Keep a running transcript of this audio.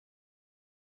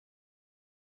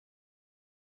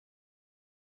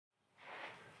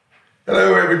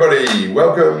Hello everybody,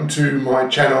 welcome to my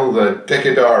channel, The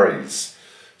Decker Diaries.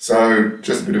 So,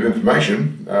 just a bit of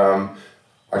information.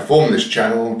 I formed this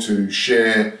channel to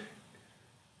share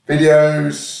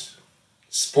videos,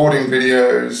 sporting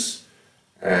videos,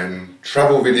 and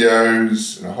travel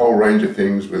videos, and a whole range of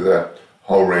things with a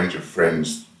whole range of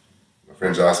friends. My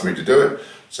friends asked me to do it,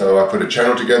 so I put a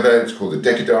channel together. It's called The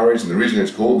Decker Diaries, and the reason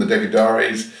it's called The Decker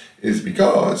Diaries is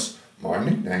because my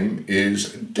nickname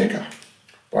is Decker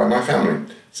by my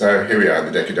family. So here we are,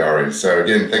 The Decker Diaries. So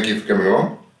again, thank you for coming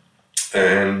along.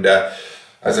 And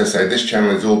as I say, this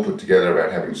channel is all put together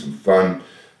about having some fun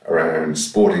around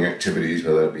sporting activities,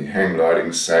 whether it be hang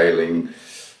gliding, sailing,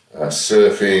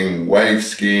 surfing, wave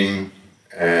skiing,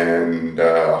 and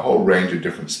a whole range of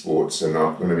different sports. And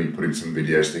I'm going to be putting some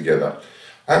videos together.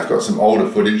 I've got some older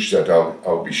footage that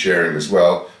I'll be sharing as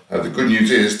well. The good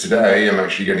news is today I'm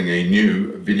actually getting a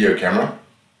new video camera.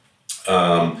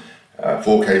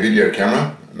 4K video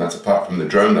camera, and that's apart from the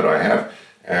drone that I have,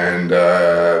 and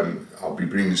I'll be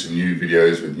bringing some new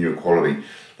videos with newer quality.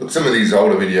 Look, some of these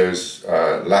older videos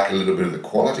lack a little bit of the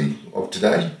quality of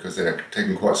today because they're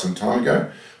taken quite some time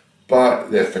ago,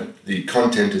 but the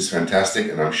content is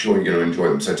fantastic and I'm sure you're going to enjoy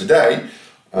them. So today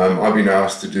I've been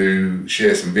asked to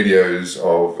share some videos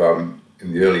of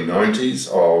in the early 90s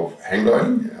of hang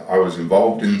gliding. I was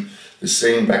involved in the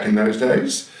scene back in those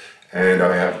days, and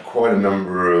I have quite a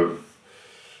number of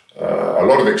a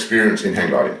lot of experience in hang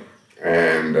gliding,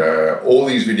 and all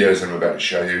these videos I'm about to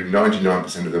show you,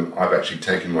 99% of them I've actually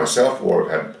taken myself, or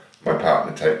I've had my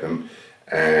partner take them,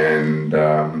 and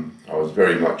I was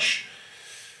very much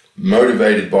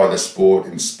motivated by the sport,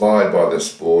 inspired by the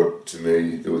sport. To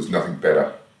me, there was nothing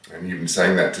better, and even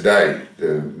saying that today,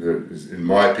 in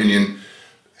my opinion,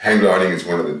 hang gliding is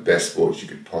one of the best sports you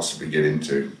could possibly get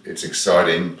into. It's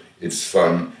exciting, it's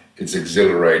fun, it's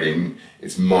exhilarating,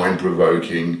 it's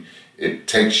mind-provoking, it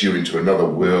takes you into another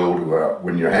world where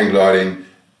when you're hang gliding,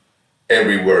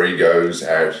 every worry goes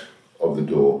out of the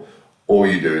door. All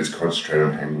you do is concentrate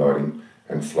on hang gliding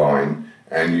and flying,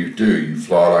 and you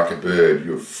fly like a bird,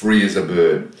 you're free as a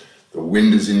bird. The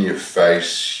wind is in your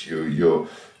face, you're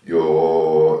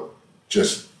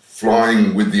just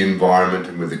flying with the environment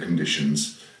and with the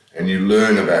conditions, and you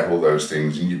learn about all those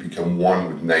things and you become one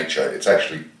with nature. It's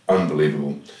actually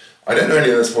unbelievable. I don't know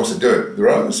any other sports that do it. There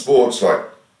are other sports like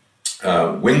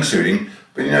wingsuiting,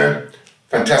 but you know,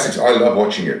 fantastic. I love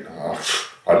watching it.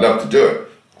 I'd love to do it.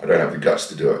 I don't have the guts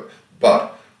to do it.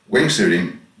 But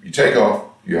wingsuiting, you take off,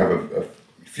 you have a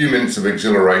few minutes of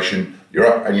exhilaration, you're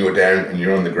up and you're down and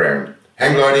you're on the ground.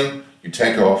 Hang gliding, you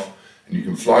take off and you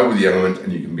can fly with the element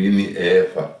and you can be in the air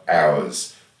for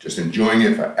hours, just enjoying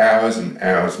it for hours and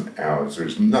hours and hours. There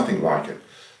is nothing like it.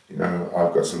 You know,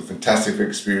 I've got some fantastic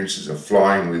experiences of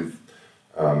flying with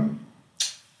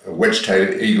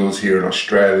wedge-tailed eagles here in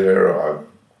Australia.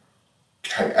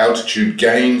 Altitude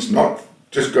gains, not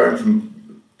just going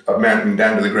from a mountain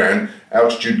down to the ground,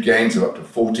 altitude gains of up to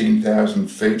 14,000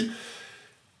 feet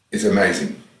is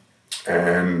amazing.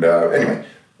 And anyway,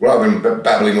 rather than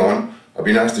babbling on, I've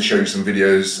been asked to show you some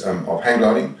videos of hang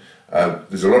gliding.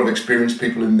 There's a lot of experienced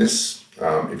people in this.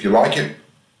 If you like it,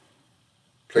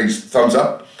 please thumbs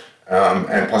up.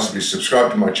 And possibly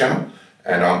subscribe to my channel,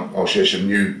 and I'll share some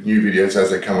new videos as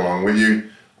they come along with you.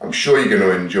 I'm sure you're going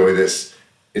to enjoy this.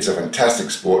 It's a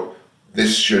fantastic sport.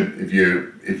 This should, if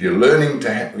you're learning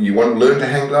you want to learn to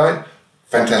hang glide,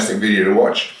 fantastic video to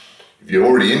watch. If you're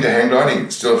already into hang gliding,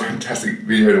 it's still a fantastic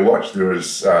video to watch. There is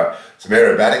some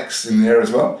aerobatics in there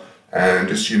as well, and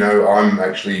just, you know, I'm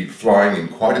actually flying in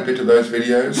quite a bit of those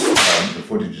videos. The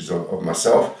footages of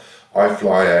myself. I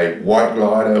fly a white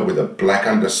glider with a black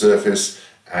undersurface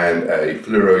and a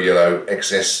fluoro yellow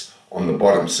XS on the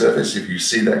bottom surface. If you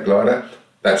see that glider,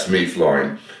 that's me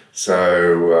flying.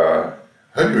 So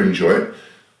hope you enjoy it.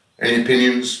 Any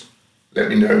opinions, let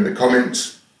me know in the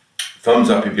comments. Thumbs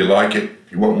up if you like it.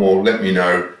 If you want more, let me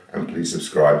know, and please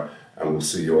subscribe, and we'll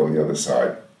see you on the other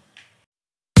side.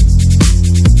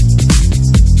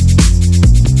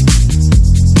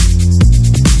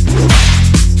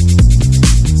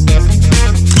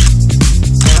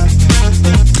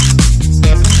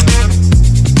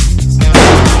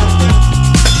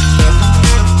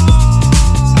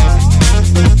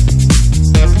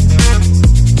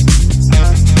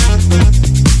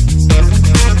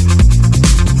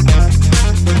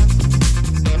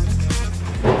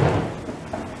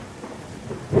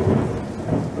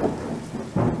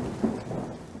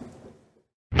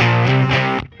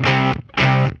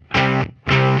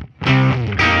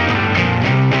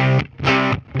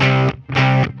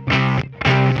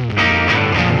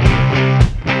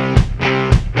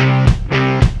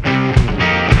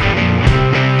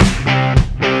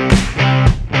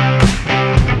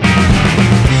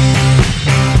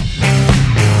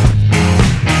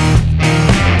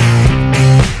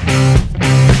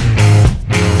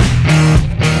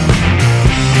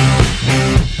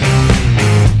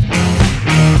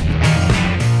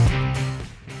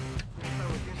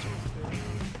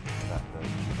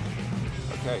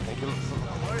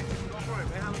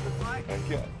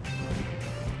 Yeah.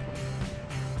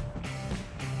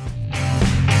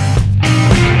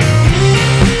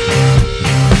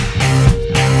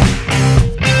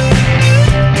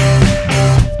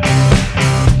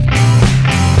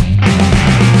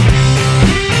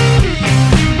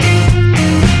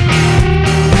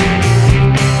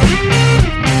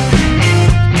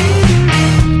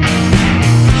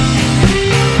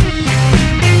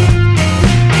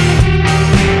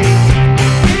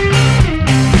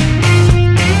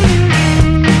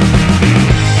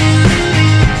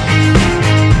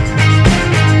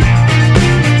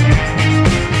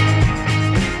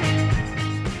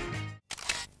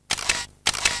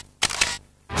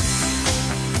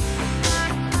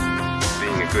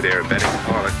 Good aerobatic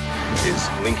pilot is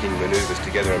linking manoeuvres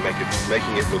together and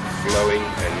making it look flowing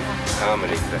and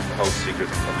harmony. That's the whole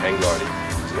secret of hang gliding,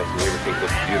 is making everything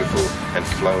look beautiful and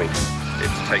flowing.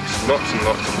 It takes lots and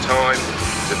lots of time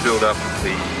to build up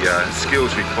the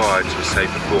skills required to, say,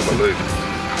 perform a loop.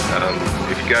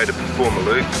 If you go to perform a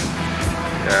loop,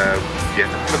 you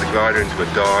have to put the glider into a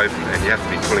dive, and you have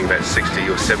to be pulling about 60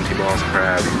 or 70 miles per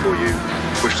hour before you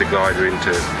push the glider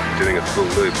into doing a full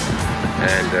loop.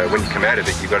 And when you come out of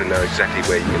it, you've got to know exactly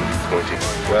where you're going to be pointing.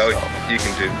 Well, you can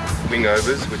do wing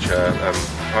overs, which are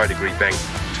high degree bank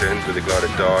turns where the glider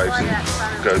dives and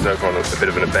goes over on a bit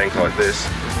of an bank like this,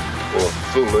 or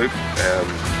full loop,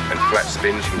 and flat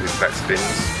spins. You can do flat spins,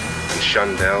 and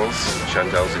shundels.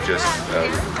 Shundels are just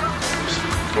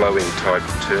flowing type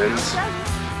turns.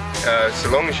 So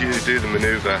long as you do the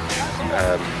manoeuvre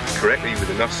correctly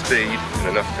with enough speed and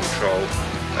enough control,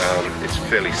 it's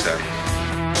fairly safe.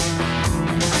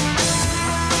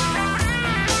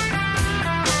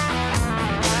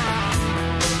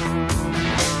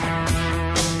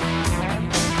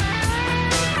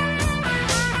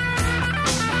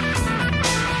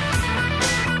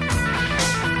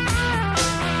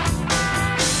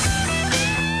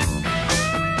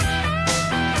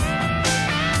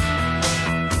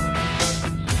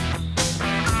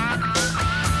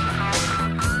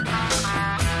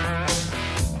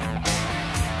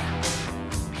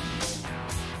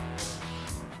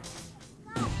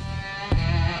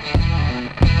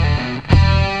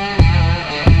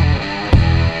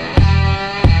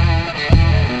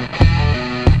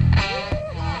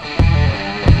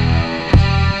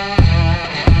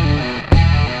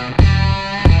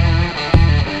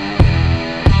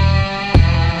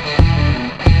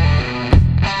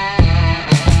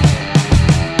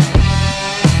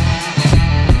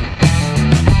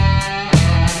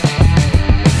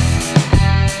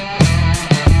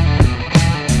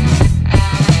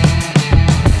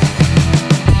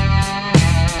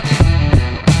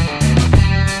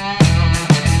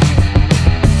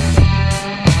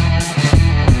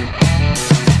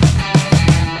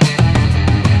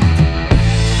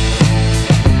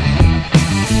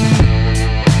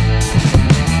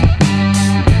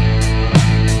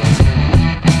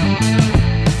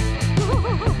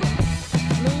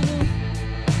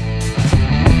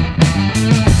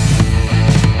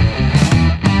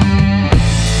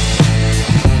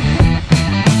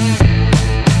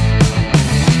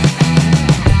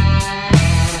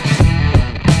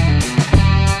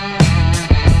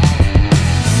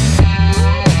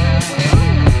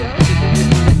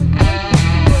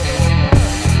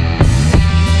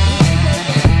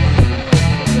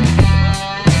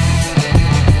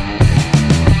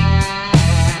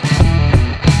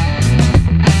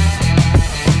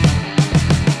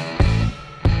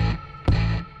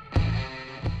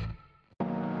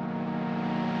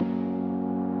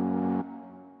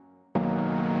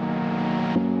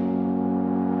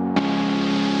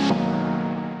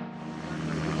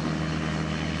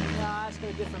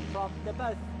 Different prop. They're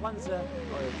both. One's a.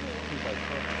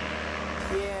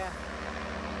 Yeah.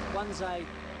 One's a.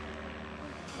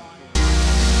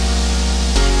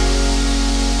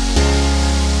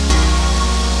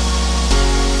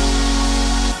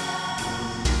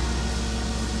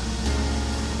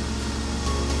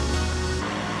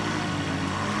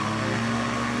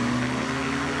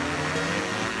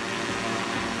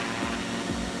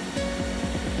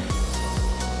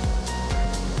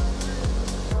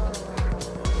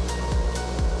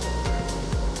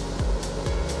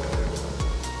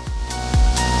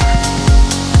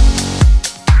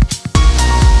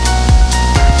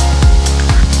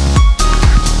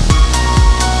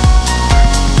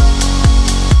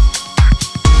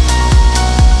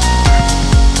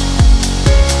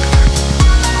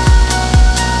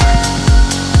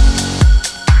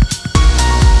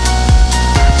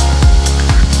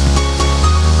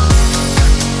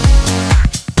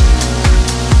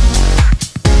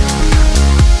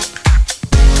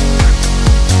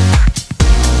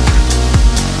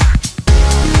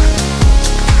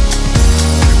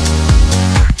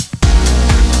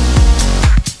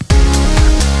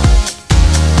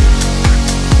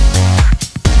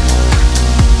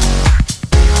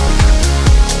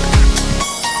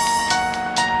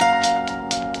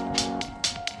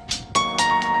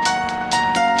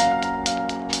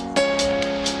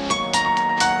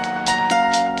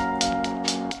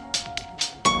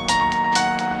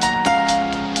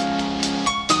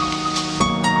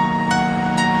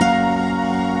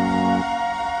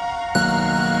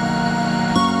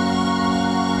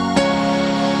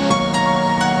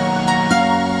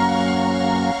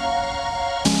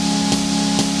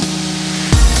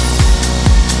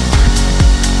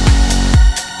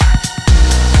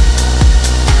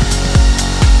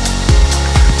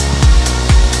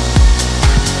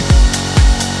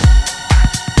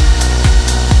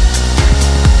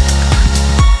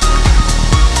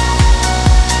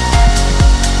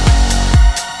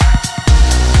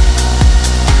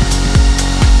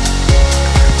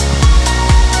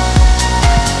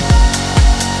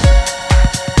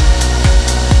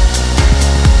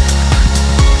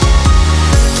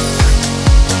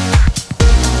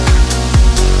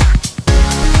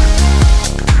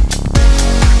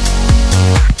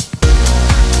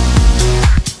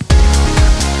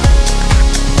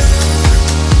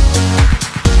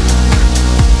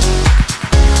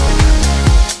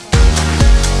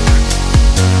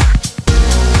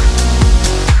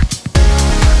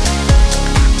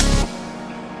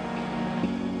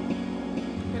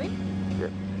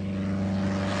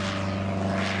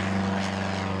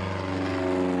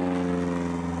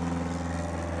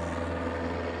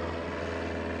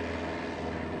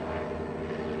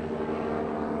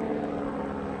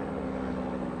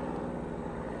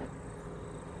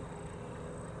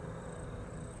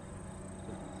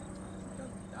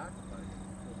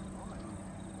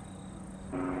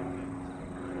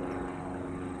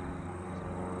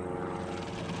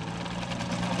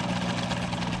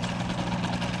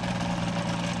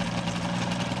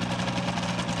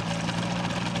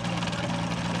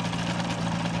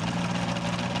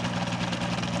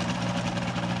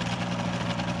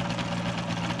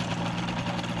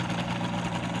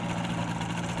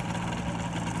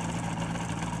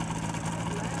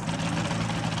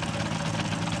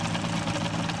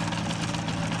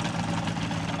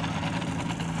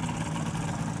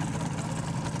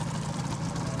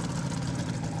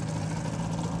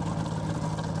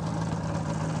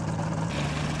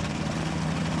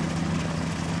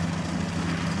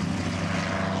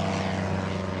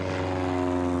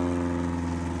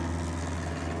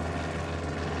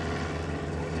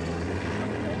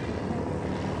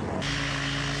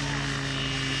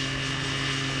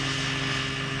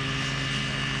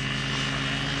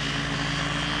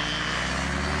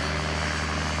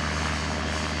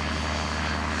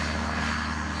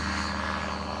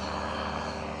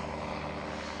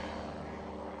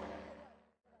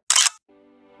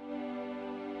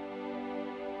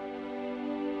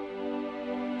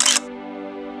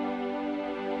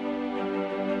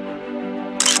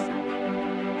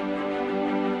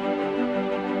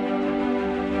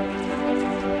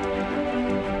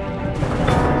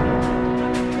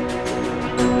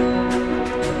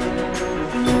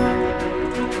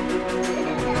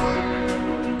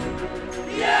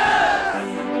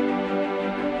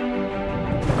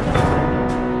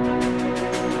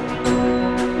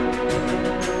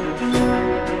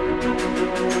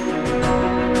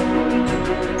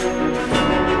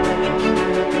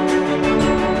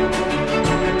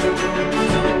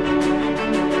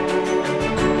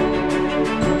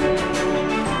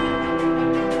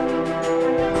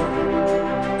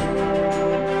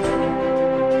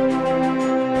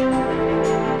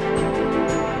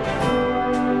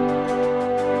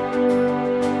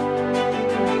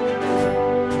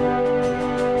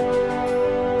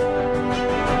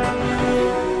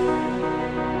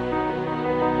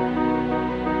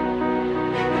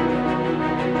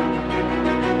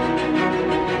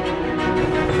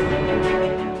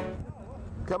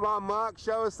 on, Mark,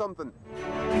 show us something.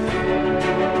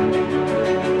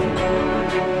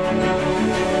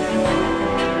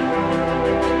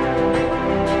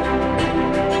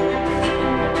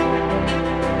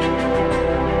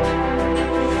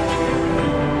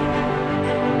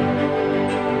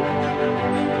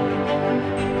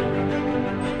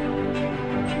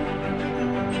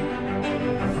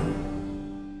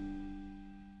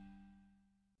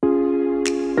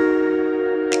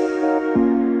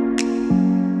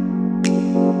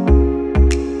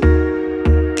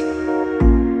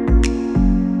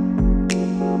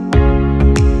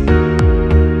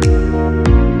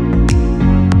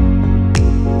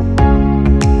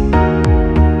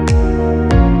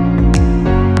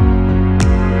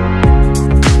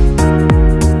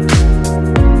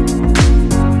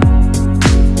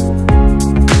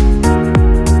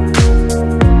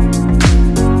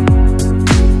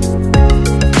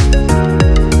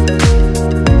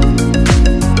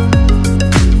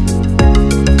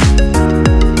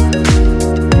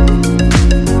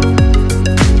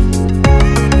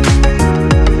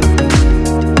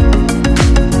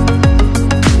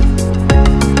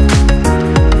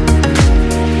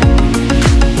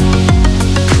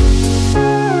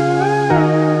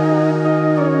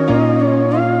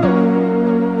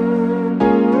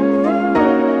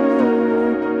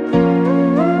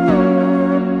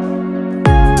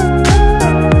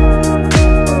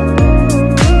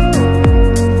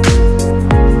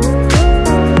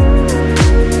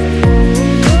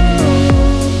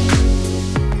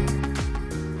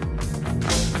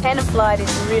 Glide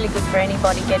is really good for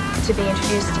anybody to be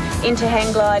introduced into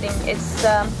hang gliding. It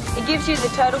gives you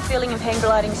the total feeling of hang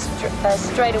gliding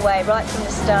straight away, right from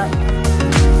the start.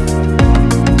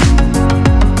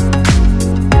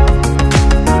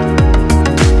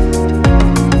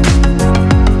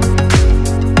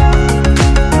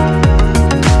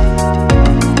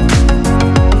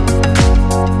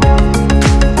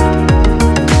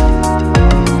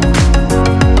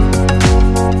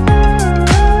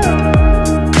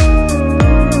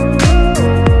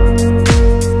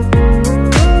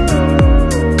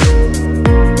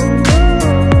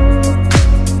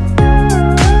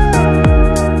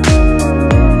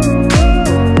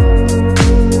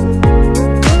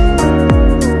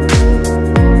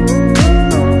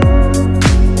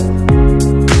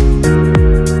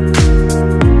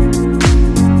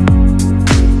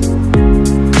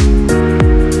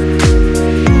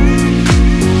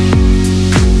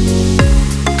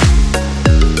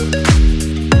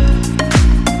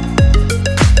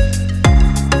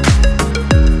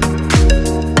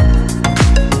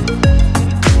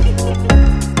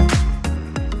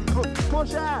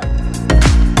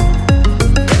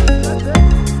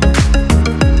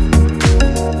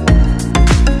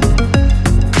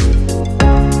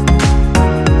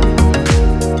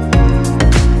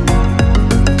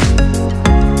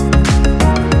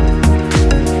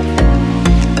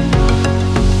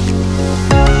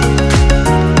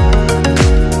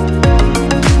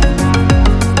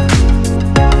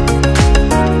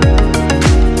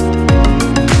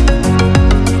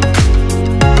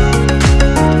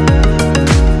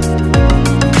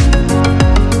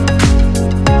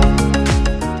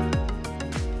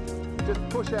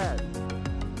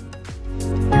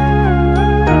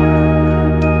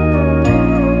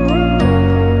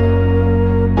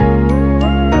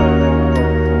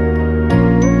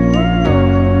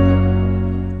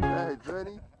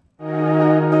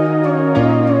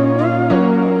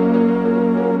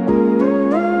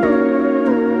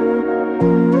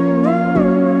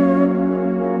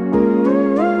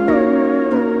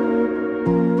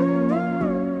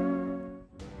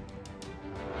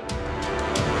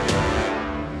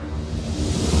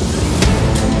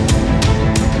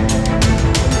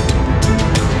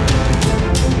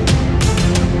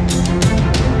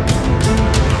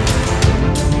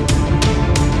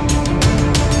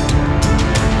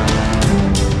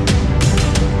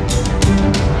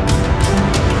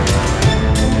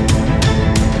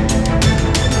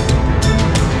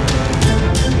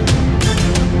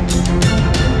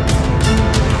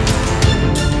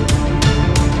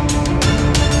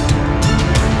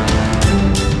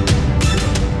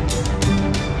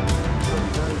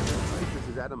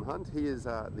 He is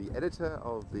the editor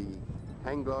of the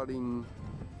Hang Gliding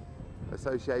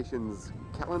Association's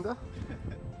calendar,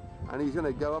 and he's going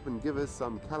to go up and give us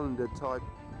some calendar type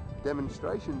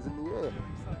demonstrations in the air.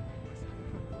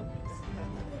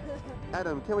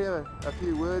 Adam, can we have a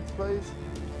few words, please?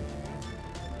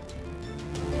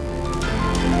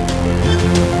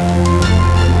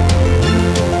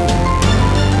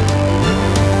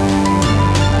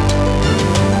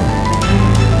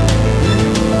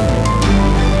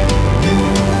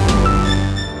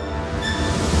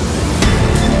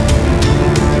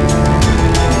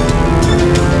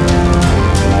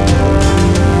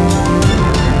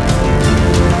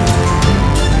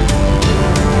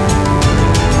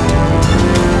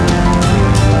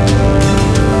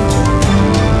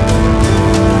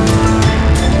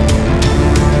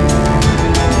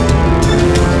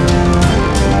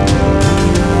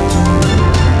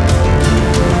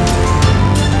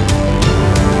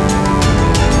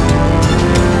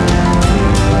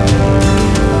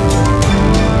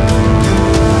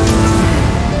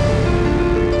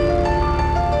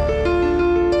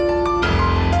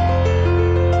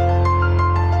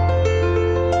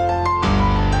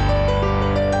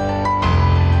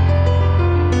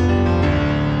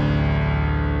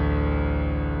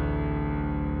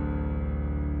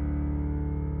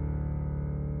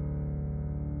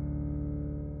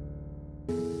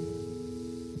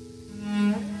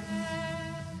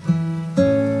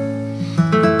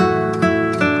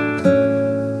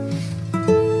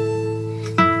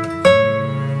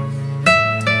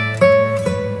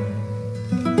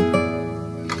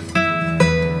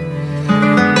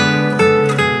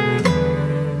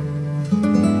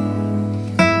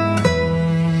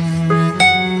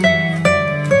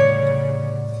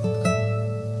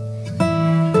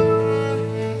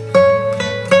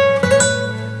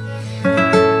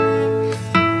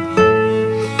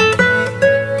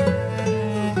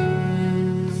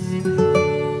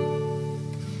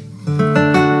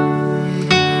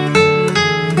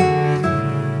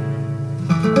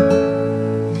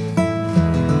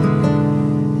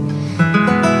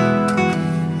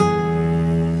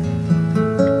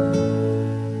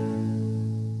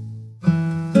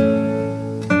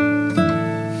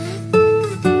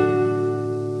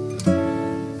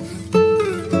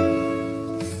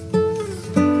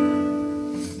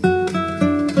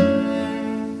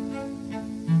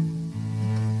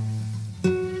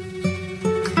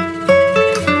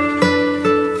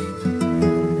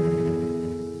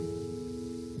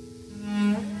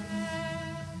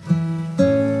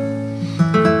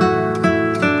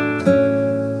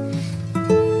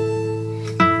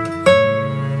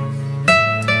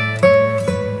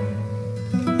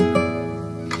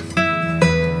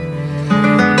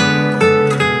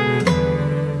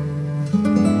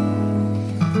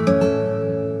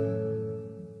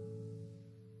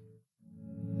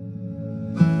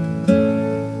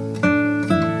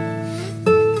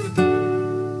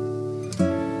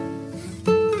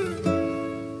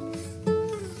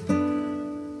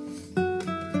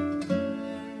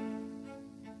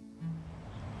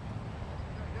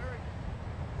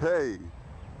 Hey!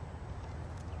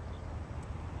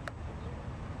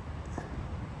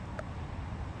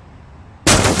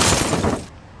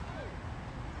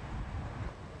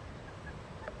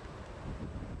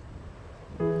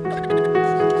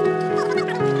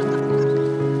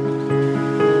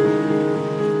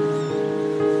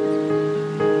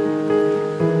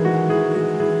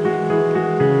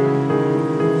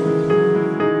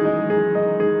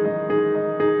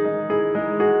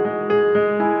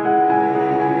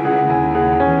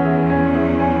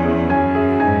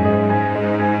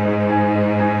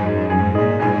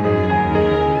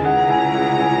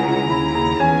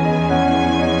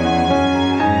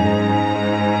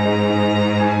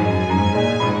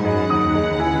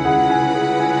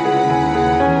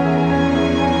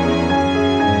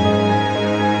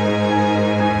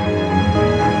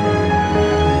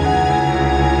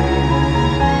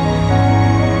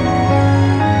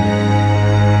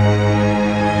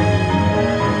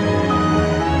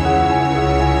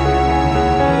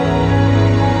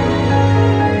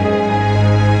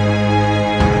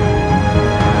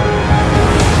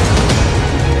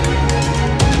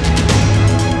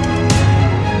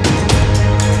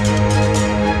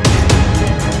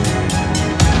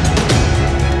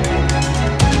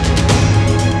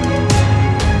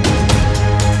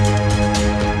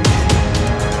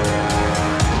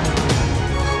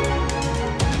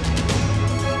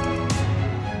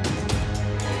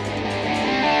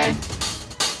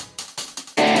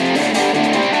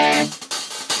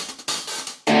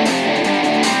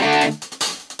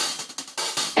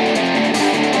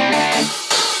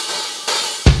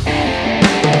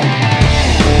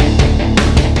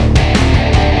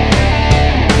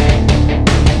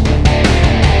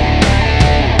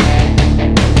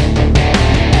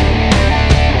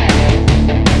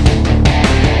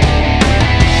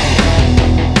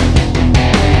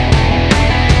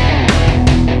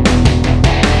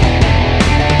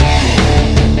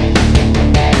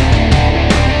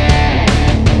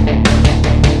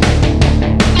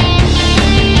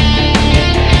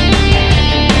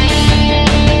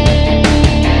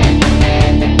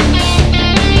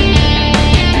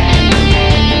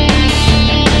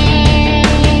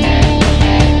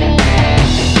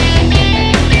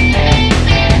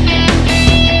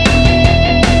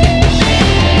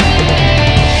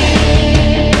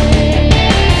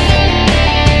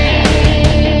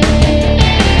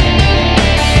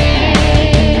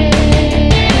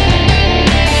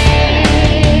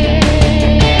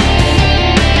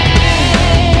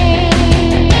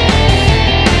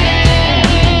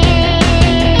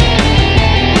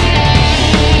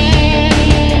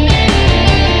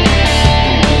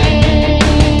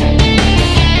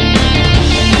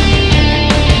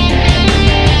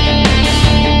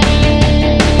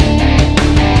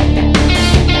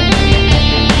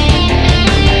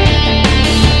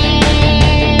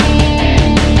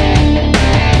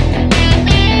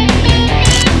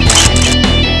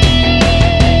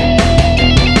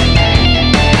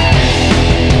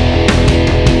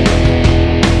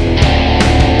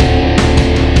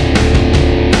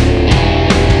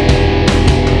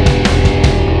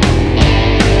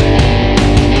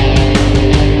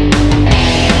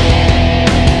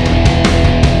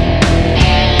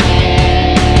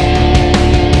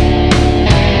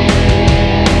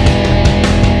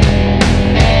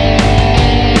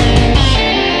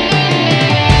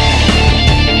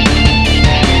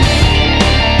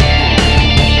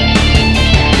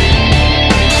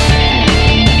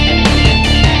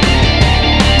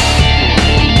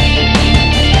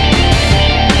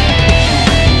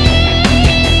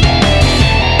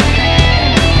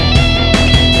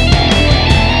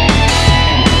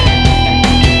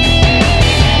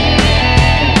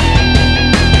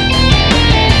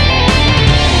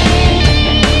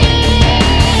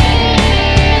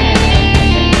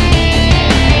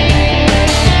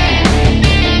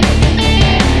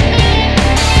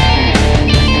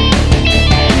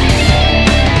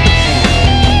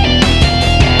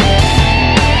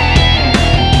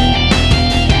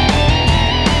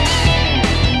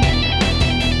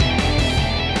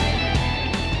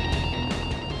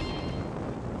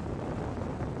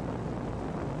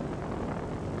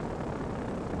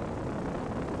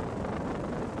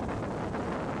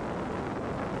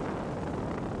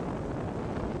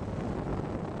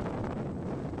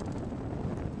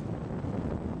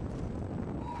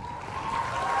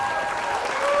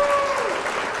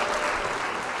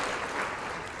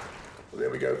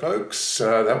 go, folks.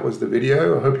 That was the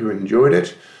video. I hope you enjoyed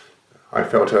it. I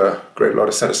felt a great lot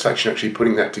of satisfaction actually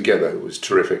putting that together. It was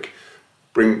terrific.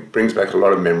 Brings back a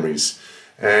lot of memories.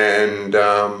 And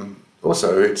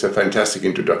also, it's a fantastic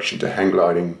introduction to hang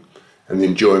gliding and the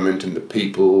enjoyment and the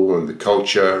people and the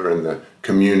culture and the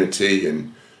community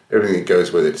and everything that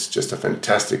goes with it. It's just a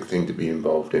fantastic thing to be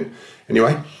involved in.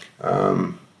 Anyway,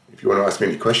 if you want to ask me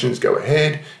any questions, go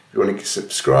ahead. If you want to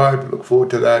subscribe, look forward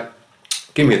to that.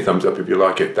 Give me a thumbs up if you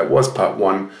like it. That was part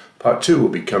 1. Part 2 will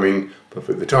be coming, but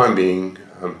for the time being,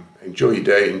 enjoy your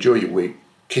day, enjoy your week,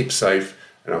 keep safe,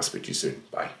 and I'll speak to you soon.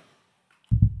 Bye.